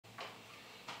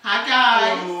Hi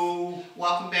guys. Hello.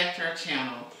 Welcome back to our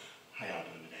channel. How y'all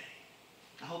doing today?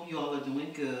 I hope you all are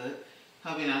doing good.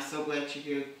 Hubby and I'm so glad you're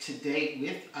here today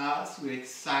with us. We're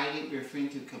excited. We're going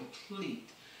to complete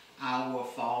our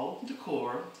fall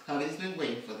decor. Hubby's been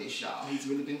waiting for this, y'all. He's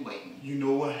really been waiting. You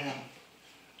know what happened?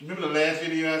 Remember the last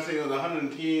video I said it was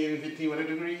 110, 15, whatever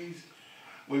degrees?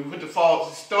 When we put the fall,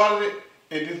 started it,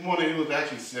 and this morning it was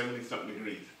actually 70 something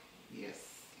degrees. Yes.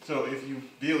 So if you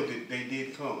build it, they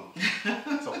did come.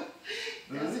 So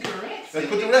that's correct. Let's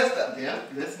put the rest up. Yeah,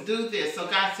 let's do this. So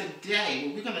guys, today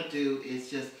what we're going to do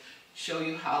is just show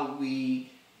you how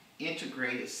we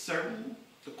integrated certain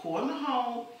decor in the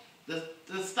home.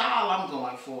 The style I'm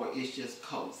going for is just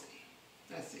cozy.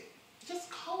 That's it.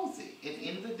 Just cozy. At the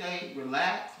end of the day,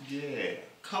 relax. Yeah.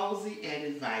 Cozy and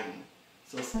inviting.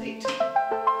 So stay tuned.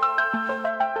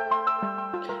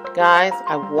 Guys,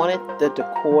 I wanted the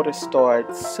decor to start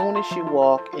as soon as you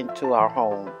walk into our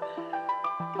home.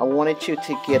 I wanted you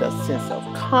to get a sense of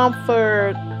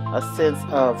comfort, a sense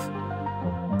of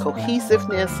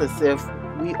cohesiveness, as if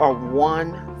we are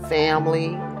one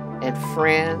family and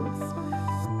friends,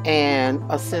 and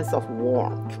a sense of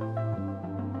warmth.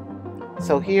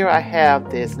 So here I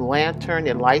have this lantern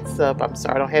that lights up. I'm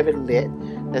sorry I don't have it lit.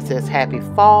 That says Happy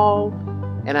Fall.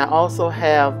 And I also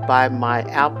have by my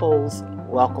apples,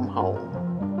 Welcome Home.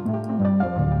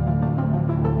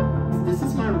 This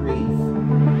is my wreath.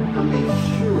 I made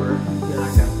sure that I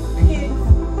got the pins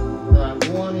that I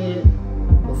wanted,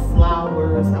 the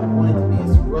flowers. I wanted to be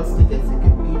as rustic as it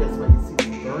could be. That's why you see the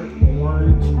burnt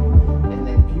orange and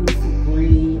that beautiful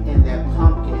green and that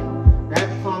pumpkin. That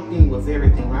pumpkin was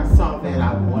everything. When I saw that,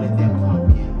 I wanted that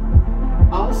pumpkin.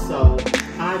 Also,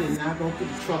 I did not go through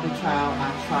the trouble child.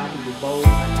 I tried to do both. I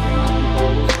cannot do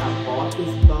both. I bought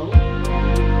this boat.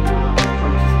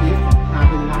 Purchased it from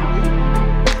Hobby Lobby.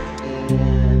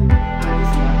 And I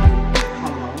just loved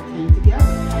how it all came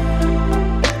together.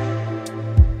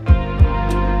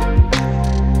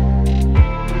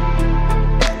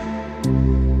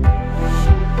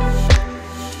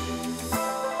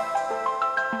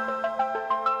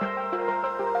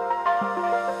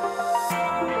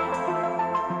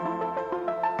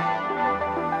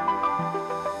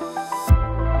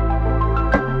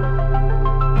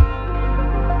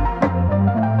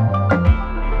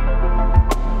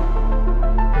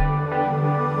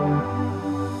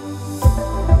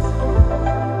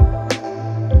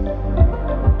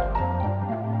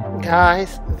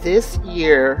 Guys, this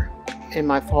year in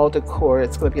my fall decor,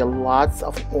 it's going to be lots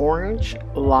of orange,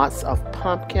 lots of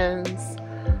pumpkins.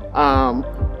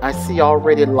 I see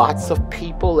already lots of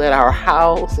people at our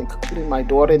house, including my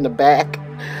daughter in the back.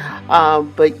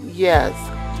 But yes,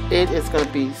 it is going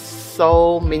to be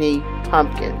so many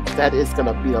pumpkins. That is going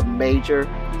to be a major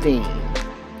theme.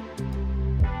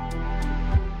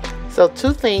 So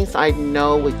two things I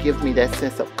know would give me that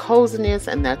sense of coziness,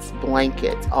 and that's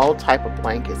blankets, all type of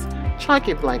blankets,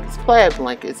 chunky blankets, plaid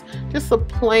blankets, just a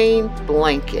plain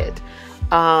blanket.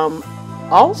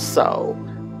 Also,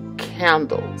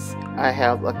 candles. I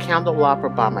have a candelabra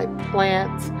by my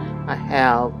plants. I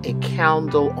have a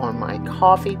candle on my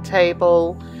coffee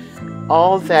table.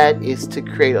 All that is to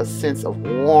create a sense of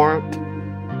warmth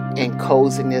and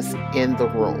coziness in the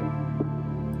room.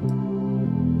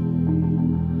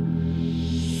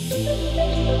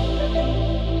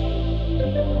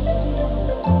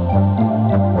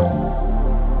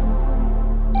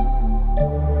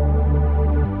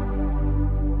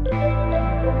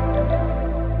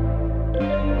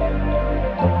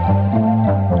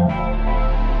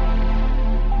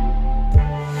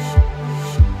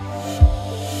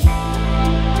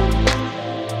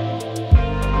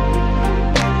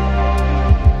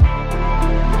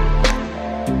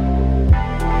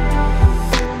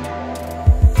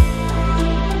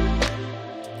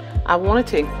 I wanted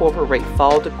to incorporate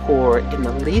fall decor in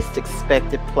the least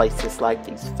expected places, like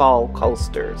these fall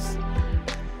coasters.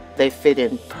 They fit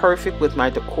in perfect with my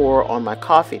decor on my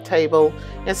coffee table,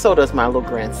 and so does my little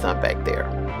grandson back there.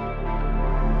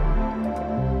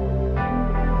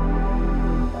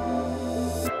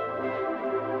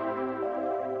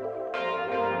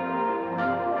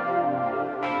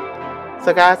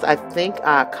 So guys, I think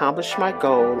I accomplished my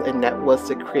goal, and that was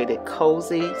to create a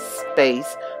cozy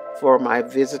space for my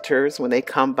visitors when they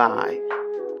come by.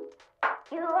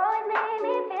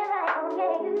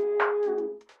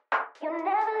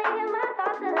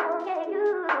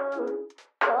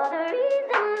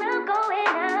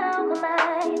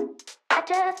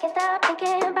 just can't stop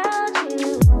thinking about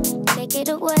you. Take it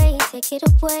away,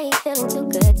 feeling too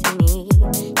good to me.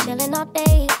 Chilling all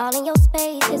day, all in your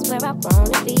space is where I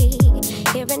wanna be.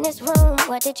 Here in this room,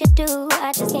 what did you do?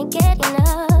 I just can't get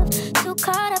enough. Too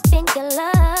caught up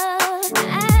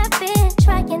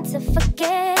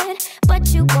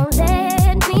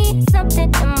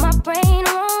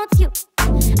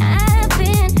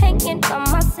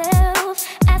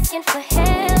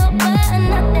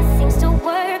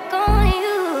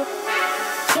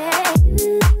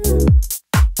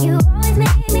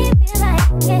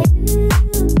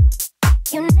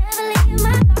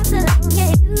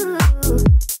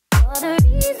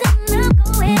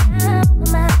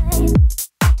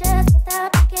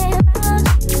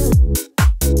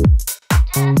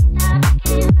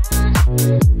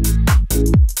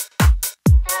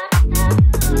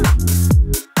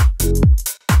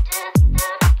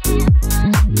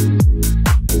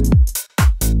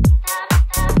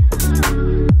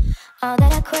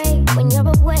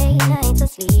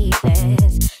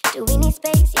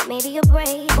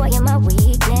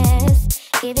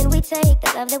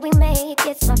love that we make,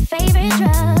 it's my favorite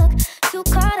drug. Too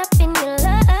caught up in your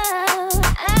love.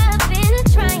 I've been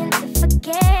trying to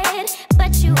forget,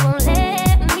 but you won't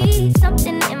let me.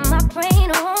 Something in my brain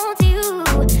wants you.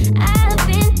 I've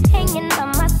been hanging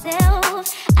by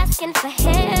myself, asking for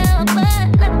help,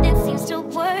 but nothing seems to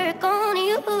work on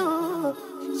you.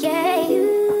 Yeah,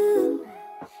 you.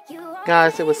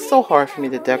 Guys, it was so hard for me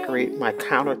to decorate my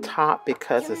countertop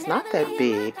because it's not that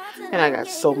big and I got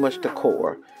so much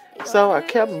decor. So I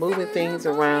kept moving things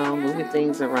around,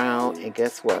 and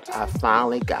guess what? I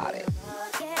finally got it.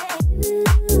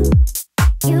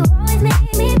 You always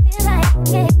make me feel like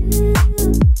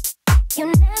you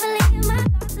never leave my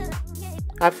thoughts alone.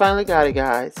 I finally got it,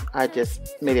 guys. I just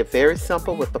made it very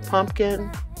simple with the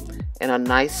pumpkin and a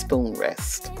nice spoon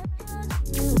rest.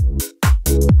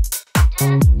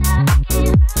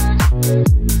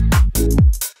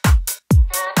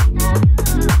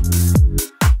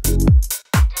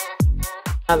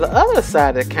 Now the other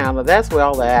side of the counter, that's where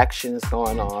all the action is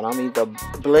going on. I mean, the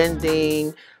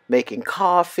blending, making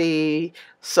coffee.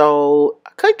 So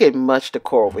I couldn't get much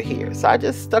decor over here. So I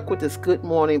just stuck with this Good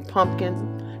Morning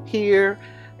pumpkin here,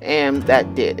 and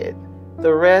that did it.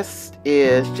 The rest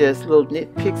is just little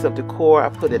nitpicks of decor I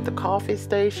put at the coffee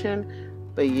station.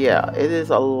 But yeah, it is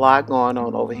a lot going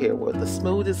on over here where the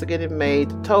smoothies are getting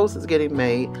made, the toast is getting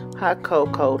made, hot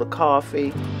cocoa, the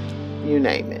coffee, you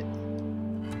name it.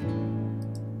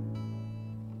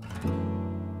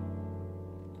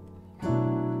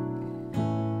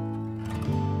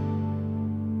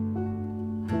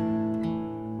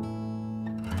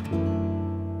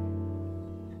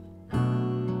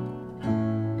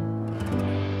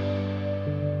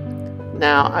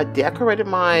 Now, I decorated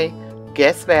my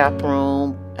guest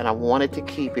bathroom and I wanted to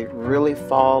keep it really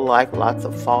fall-like, lots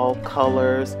of fall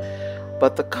colors.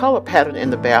 But the color pattern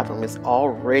in the bathroom is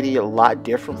already a lot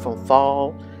different from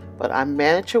fall. But I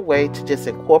managed a way to just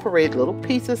incorporate little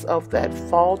pieces of that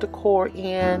fall decor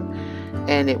in,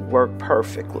 and it worked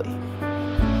perfectly.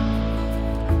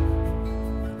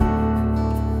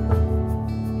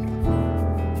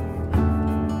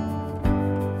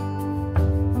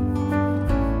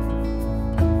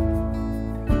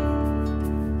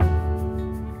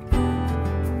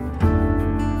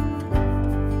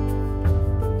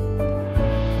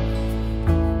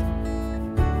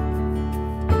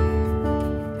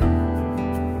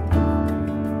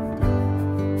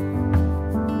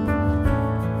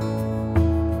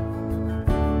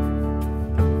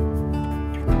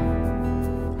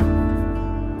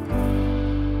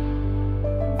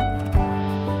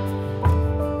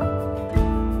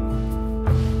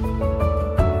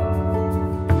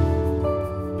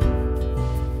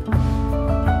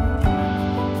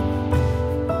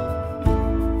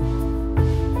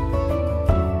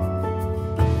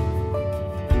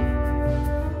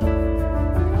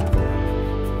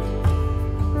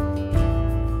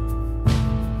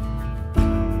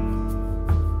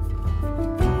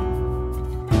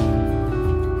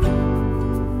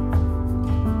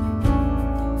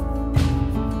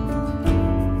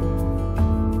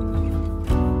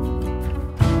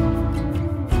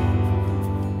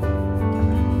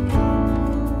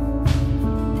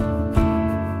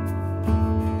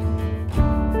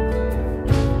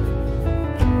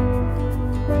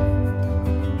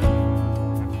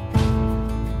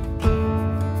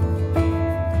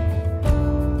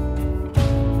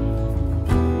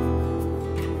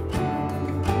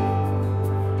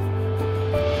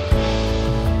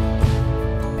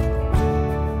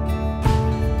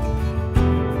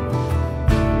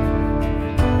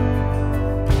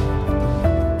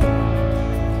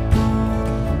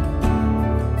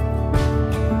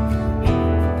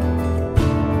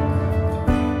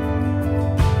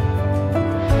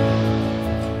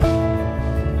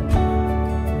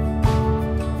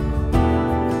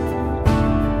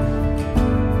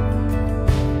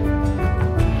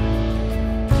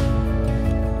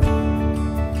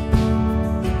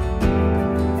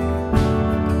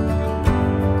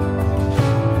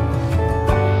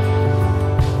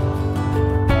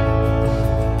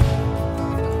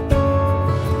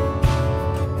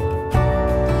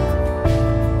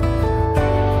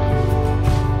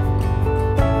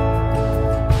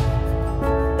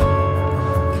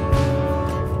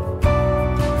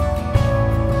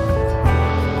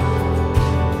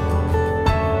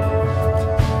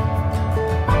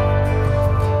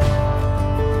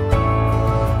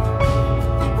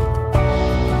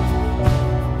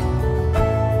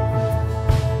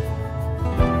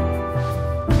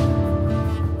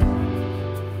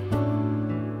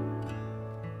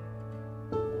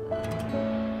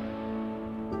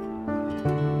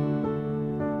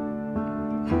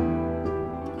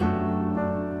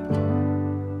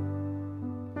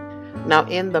 Now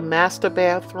in the master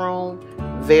bathroom,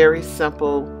 very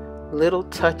simple little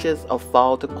touches of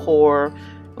fall decor.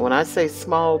 And when I say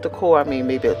small decor, I mean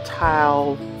maybe a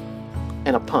tile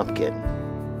and a pumpkin.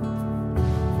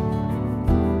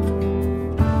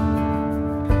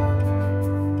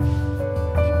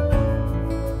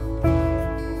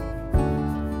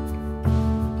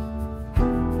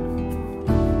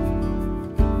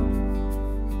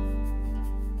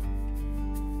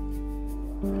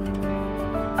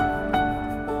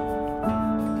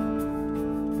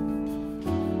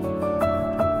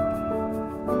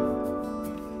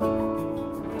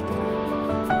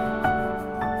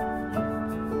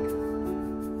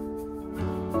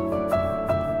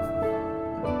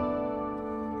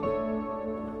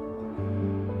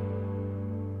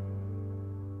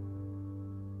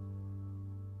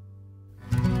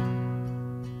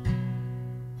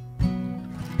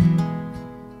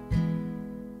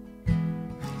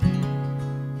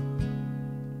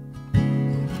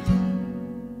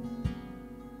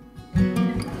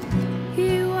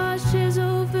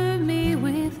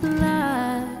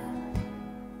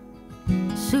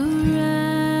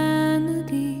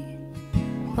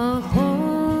 A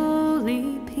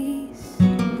holy peace.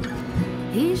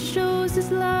 He shows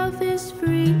his love is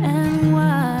free and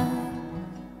wide.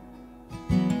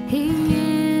 He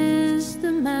is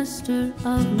the master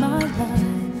of my life.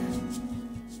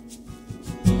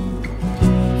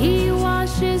 He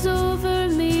washes over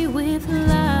me with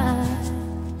light,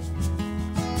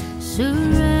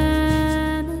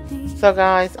 serenity. So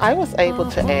guys, I was able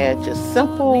to add just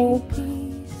simple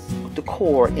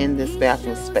decor in this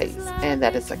bathroom space, and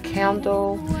that is a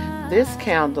candle. This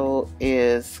candle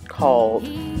is called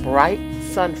Bright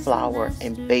Sunflower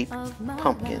and Baked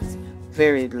Pumpkins.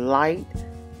 Very light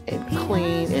and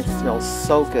clean and smells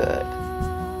so good.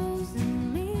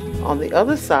 On the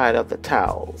other side of the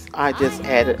towels, I just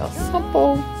added a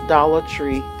simple Dollar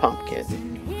Tree pumpkin.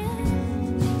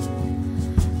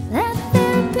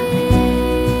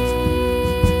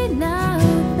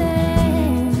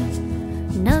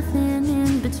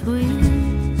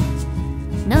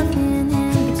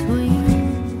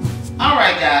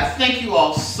 Alright guys, thank you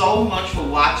all so much for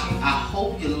watching. I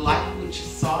hope you liked what you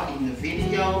saw in the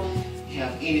video. If you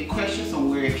have any questions on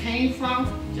where it came from,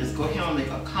 just go ahead and make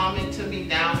a comment to me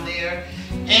down there.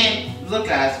 And look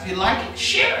guys, if you like it,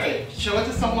 share it. Show it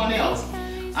to someone else.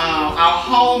 Our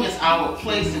home is our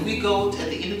place that we go to at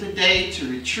the end of the day to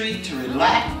retreat, to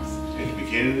relax. At the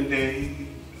beginning of the day.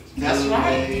 That's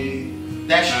right. Day.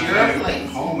 That's your place.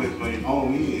 Home is where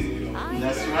home is. You know?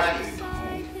 That's right.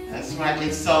 That's right.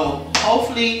 And so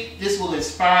hopefully this will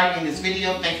inspire you in this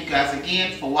video. Thank you guys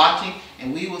again for watching,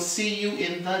 and we will see you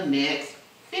in the next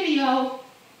video.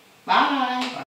 Bye.